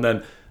leadership role. And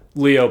then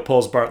Leo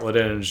pulls Bartlett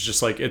in and is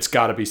just like, it's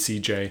got to be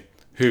CJ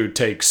who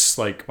takes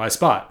like my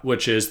spot,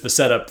 which is the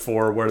setup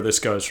for where this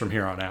goes from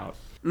here on out.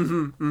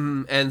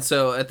 And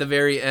so at the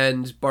very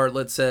end,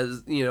 Bartlett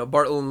says, you know,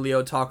 Bartlett and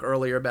Leo talk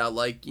earlier about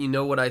like, you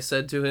know what I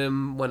said to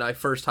him when I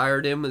first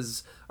hired him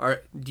is, do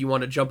you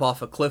want to jump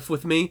off a cliff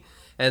with me?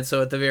 And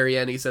so at the very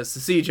end, he says to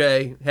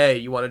CJ, hey,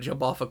 you want to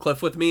jump off a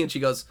cliff with me? And she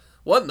goes,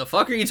 what in the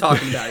fuck are you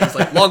talking about? He's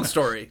like, long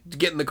story.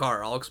 Get in the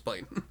car. I'll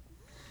explain.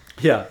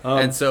 Yeah.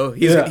 And so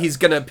he's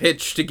going to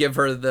pitch to give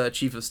her the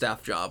chief of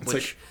staff job, It's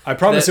which like, I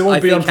promise it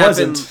won't be think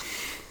unpleasant.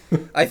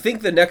 I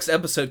think the next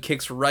episode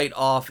kicks right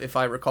off, if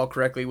I recall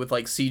correctly, with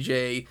like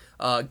CJ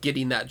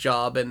getting that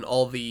job and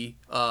all the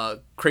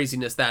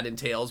craziness that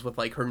entails with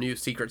like her new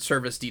Secret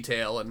Service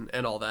detail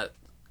and all that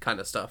kind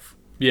of stuff.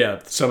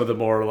 Yeah, some of the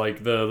more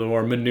like the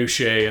more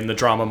minutiae and the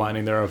drama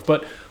mining thereof.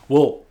 But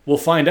we'll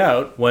find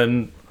out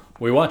when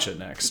we watch it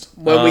next.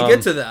 When we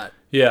get to that.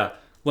 Yeah,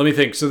 let me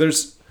think. So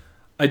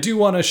I do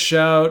want to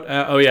shout.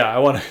 I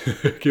want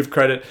to give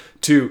credit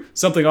to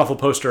Something Awful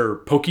poster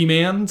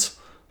Pokemans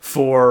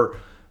for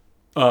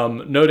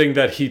noting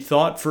that they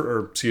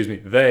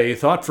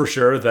thought for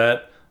sure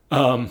that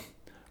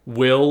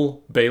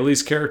Will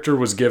Bailey's character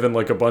was given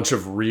like a bunch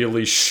of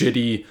really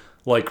shitty,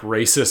 like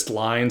racist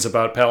lines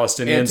about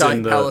Palestinians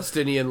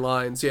Anti-Palestinian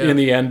lines, yeah. in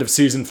the end of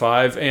season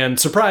 5. And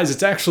surprise,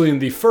 it's actually in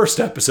the first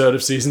episode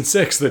of season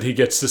 6 that he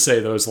gets to say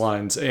those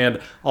lines.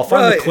 And I'll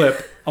find the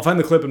clip. I'll find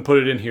the clip and put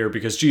it in here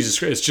because Jesus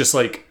Christ, it's just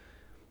like,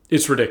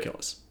 it's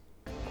ridiculous.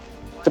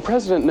 The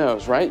president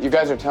knows, right? You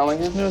guys are telling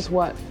him? Knows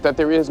what? That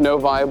there is no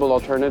viable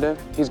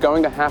alternative. He's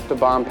going to have to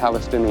bomb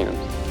Palestinians.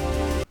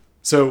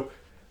 So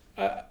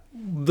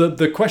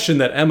the question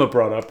that Emma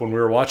brought up when we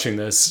were watching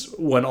this,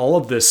 when all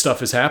of this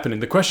stuff is happening,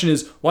 the question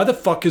is, why the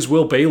fuck is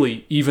Will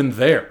Bailey even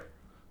there?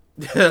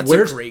 That's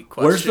a great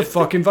question. Where's the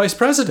fucking vice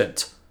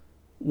president?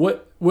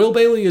 What? Will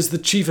Bailey is the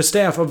chief of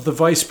staff of the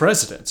vice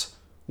president.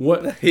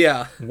 What?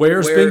 Yeah.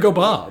 Where's Bingo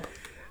Bob?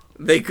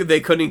 They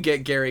couldn't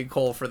get Gary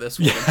Cole for this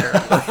one,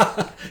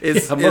 apparently.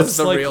 Is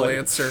the real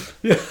answer.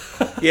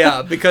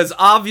 Yeah, because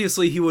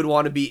obviously he would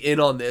want to be in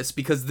on this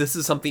because this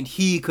is something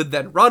he could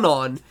then run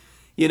on.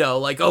 You know,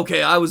 like,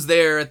 okay, I was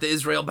there at the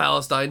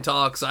Israel-Palestine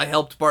talks. I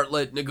helped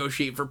Bartlett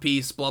negotiate for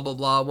peace, blah, blah,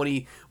 blah.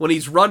 When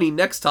he's running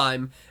next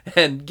time,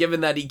 and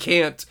given that he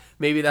can't,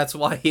 maybe that's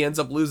why he ends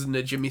up losing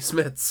to Jimmy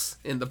Smits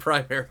in the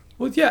primary.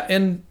 Well, yeah,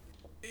 and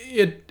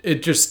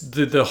it just,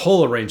 the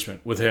whole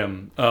arrangement with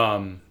him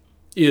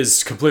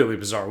is completely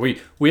bizarre.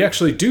 We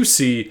actually do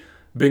see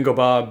Bingo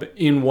Bob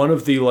in one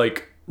of the,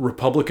 like,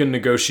 Republican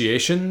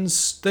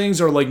negotiations things,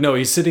 or, like, no,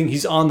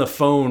 he's on the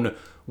phone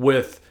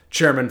with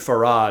Chairman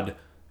Farad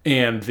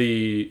and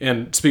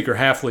Speaker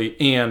Hafley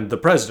and the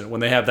president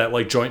when they have that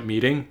like joint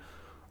meeting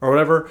or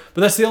whatever. But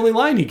that's the only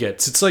line he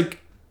gets. It's like,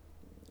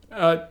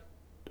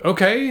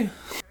 okay.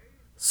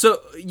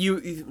 So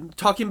you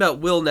talking about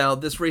Will now,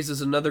 this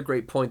raises another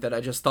great point that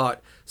I just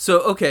thought. So,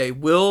 okay,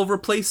 Will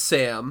replaced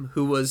Sam,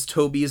 who was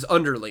Toby's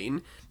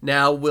underling.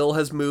 Now Will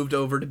has moved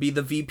over to be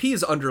the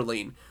VP's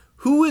underling.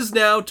 Who is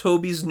now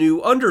Toby's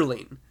new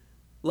underling?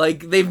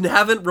 Like, they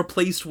haven't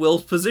replaced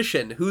Will's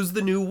position. Who's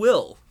the new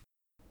Will?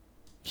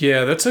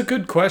 Yeah, that's a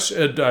good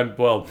question.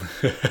 Well,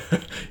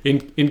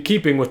 in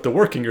keeping with the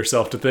working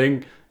yourself to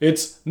thing,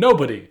 it's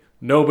nobody.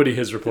 Nobody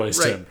has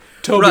replaced him.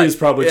 Toby is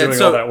probably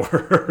doing all that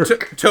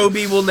work.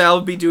 Toby will now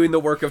be doing the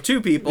work of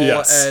 2 people,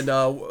 yes.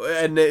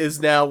 and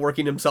is now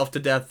working himself to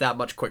death that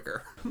much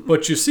quicker.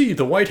 But you see,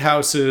 the White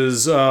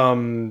House's,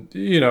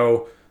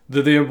 the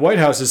White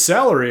House's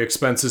salary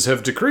expenses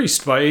have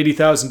decreased by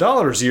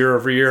 $80,000 year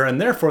over year,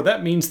 and therefore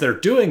that means they're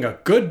doing a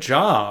good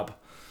job.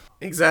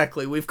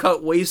 Exactly. We've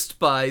cut waste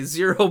by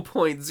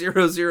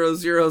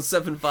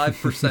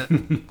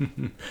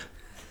 0.00075%.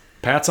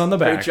 Pats on the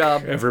back. Great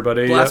job,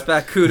 everybody. Blast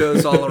back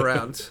kudos all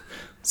around.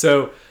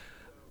 So,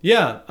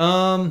 yeah.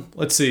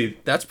 Let's see.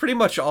 That's pretty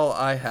much all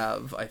I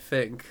have, I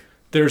think.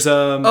 There's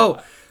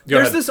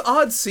There's this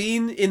odd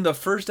scene in the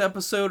first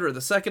episode or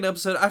the second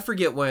episode, I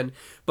forget when,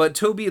 but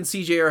Toby and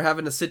CJ are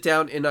having to sit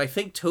down in, I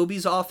think,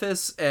 Toby's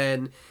office,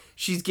 and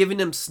she's giving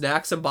him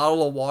snacks and a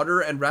bottle of water,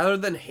 and rather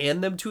than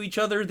hand them to each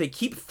other, they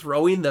keep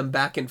throwing them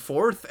back and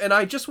forth, and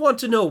I just want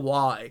to know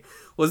why.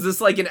 Was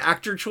this like an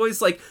actor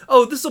choice? Like,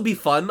 oh, this will be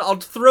fun, I'll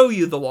throw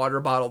you the water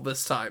bottle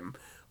this time.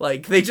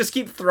 Like, they just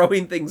keep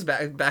throwing things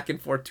back and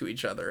forth to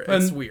each other.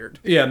 It's weird.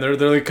 Yeah, and they're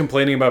like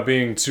complaining about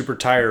being super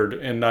tired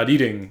and not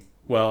eating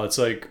well. It's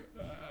like,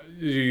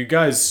 you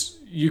guys,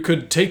 you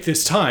could take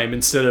this time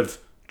instead of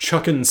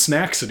chucking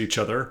snacks at each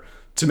other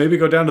to maybe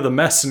go down to the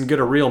mess and get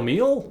a real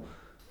meal.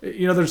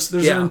 You know, there's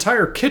an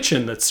entire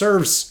kitchen that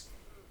serves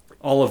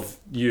all of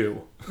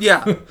you.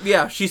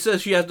 Yeah. She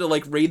says she had to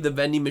like raid the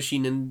vending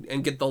machine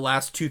and get the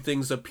last 2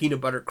 things of peanut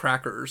butter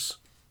crackers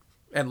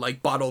and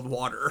like bottled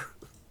water.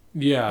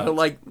 Yeah.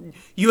 Like,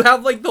 you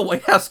have, like, the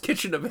White House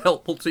kitchen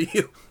available to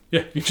you.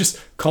 Yeah, you just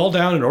call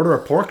down and order a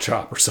pork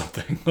chop or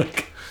something.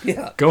 Like,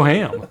 yeah. Go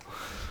ham.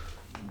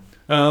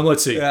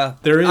 Let's see. Yeah.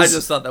 There is. I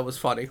just thought that was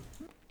funny.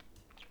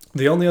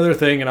 The only other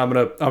thing, and I'm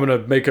gonna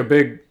make a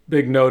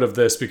big note of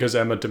this because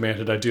Emma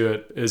demanded I do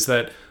it, is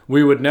that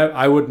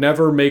I would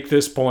never make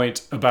this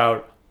point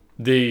about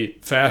the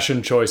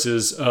fashion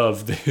choices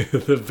of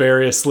the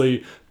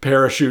variously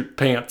parachute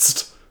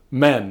pantsed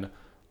men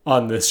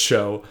on this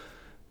show.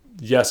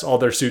 Yes, all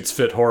their suits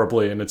fit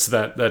horribly, and it's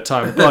that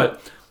time. But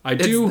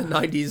it's the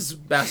 90s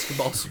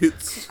basketball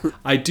suits.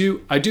 I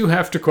do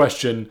have to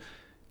question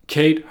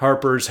Kate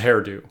Harper's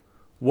hairdo.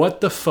 What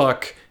the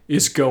fuck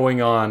is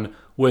going on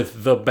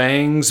with the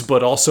bangs,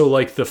 but also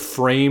like the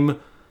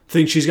frame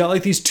thing? She's got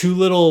like these 2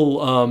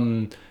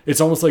 little, it's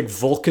almost like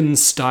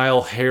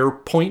Vulcan-style hair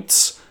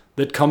points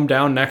that come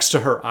down next to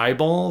her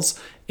eyeballs,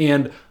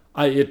 and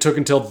it took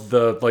until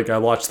I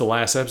watched the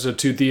last episode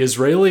too. The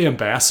Israeli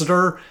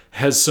ambassador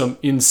has some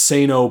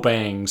insano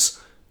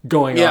bangs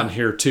going on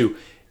here too.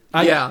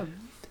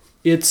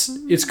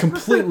 It's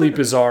completely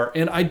bizarre,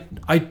 and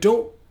I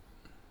don't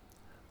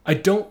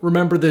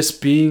remember this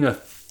being a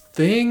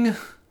thing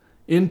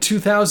in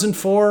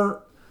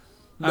 2004.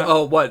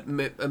 Oh, what?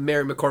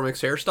 Mary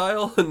McCormick's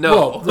hairstyle?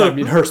 No. Well, I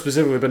mean her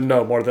specifically, but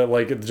no, more than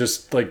like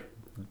just like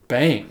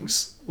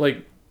bangs.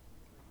 Like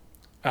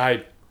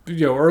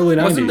early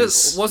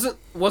 90s.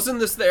 Wasn't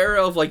this the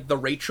era of like the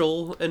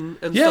Rachel and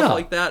yeah, stuff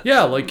like that?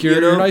 Yeah, like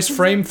your nice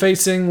frame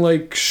facing,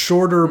 like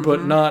shorter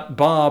but not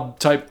bob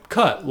type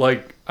cut.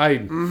 Like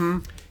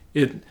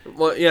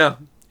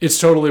it's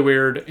totally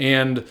weird.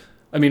 And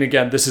I mean,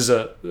 again, this is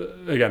a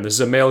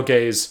male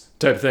gaze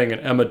type thing, and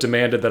Emma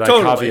demanded that I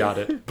caveat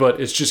it, but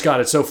it's just got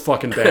it so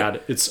fucking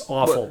bad. It's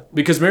awful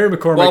because Mary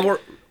McCormick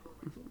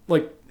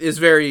is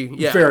very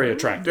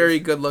attractive, very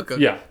good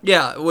looking.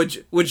 Yeah. Which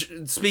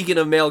speaking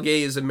of male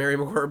gaze and Mary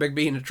McCormick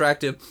being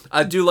attractive,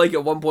 I do like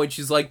at one point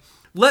she's like,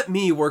 "Let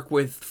me work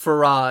with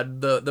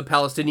Farad, the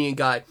Palestinian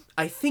guy.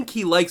 I think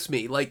he likes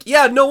me." Like,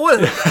 yeah, no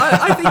one.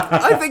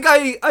 I think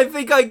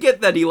I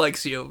get that he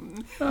likes you.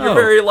 You're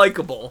very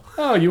likable.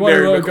 Oh, you want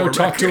to go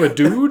talk to a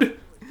dude?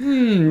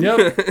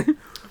 Yep.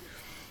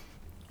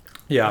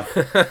 Yeah.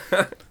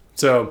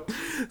 So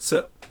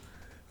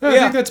I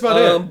think that's about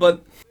it.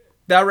 But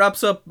that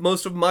wraps up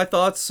most of my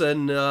thoughts,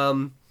 and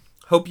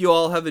hope you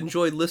all have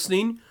enjoyed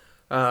listening.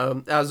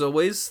 As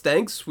always,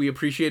 thanks. We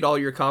appreciate all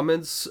your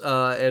comments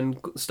and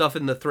stuff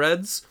in the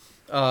threads.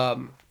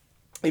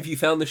 If you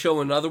found the show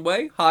another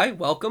way, hi,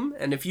 welcome.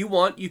 And if you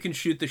want, you can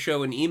shoot the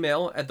show an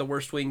email at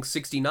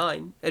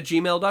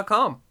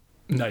theworstwing69@gmail.com.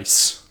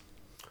 Nice.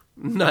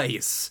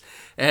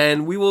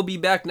 And we will be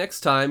back next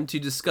time to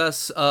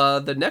discuss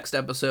the next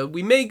episode.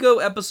 We may go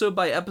episode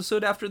by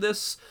episode after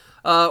this,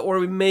 or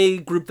we may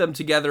group them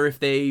together if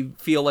they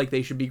feel like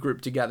they should be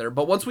grouped together.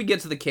 But once we get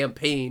to the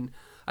campaign,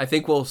 I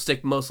think we'll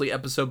stick mostly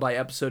episode by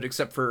episode,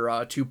 except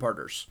for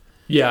two-parters.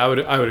 Yeah, I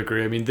would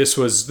agree. I mean, this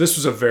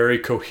was a very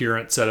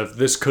coherent set of.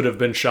 This could have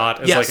been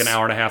shot as like an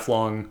hour and a half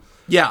long.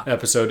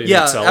 Episode in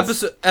itself.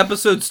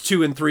 Episodes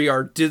 2 and 3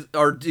 are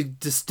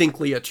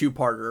distinctly a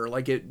two-parter.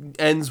 Like, it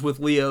ends with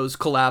Leo's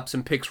collapse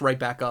and picks right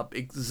back up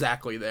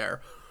exactly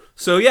there.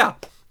 So yeah,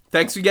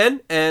 thanks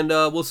again, and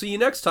we'll see you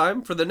next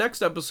time for the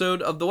next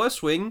episode of The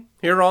West Wing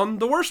here on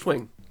The Worst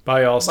Wing.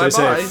 Bye, y'all. Stay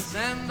safe.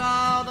 Send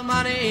all the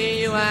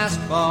money you ask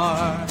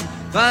for,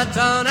 but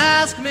don't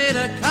ask me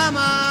to come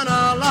on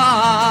over.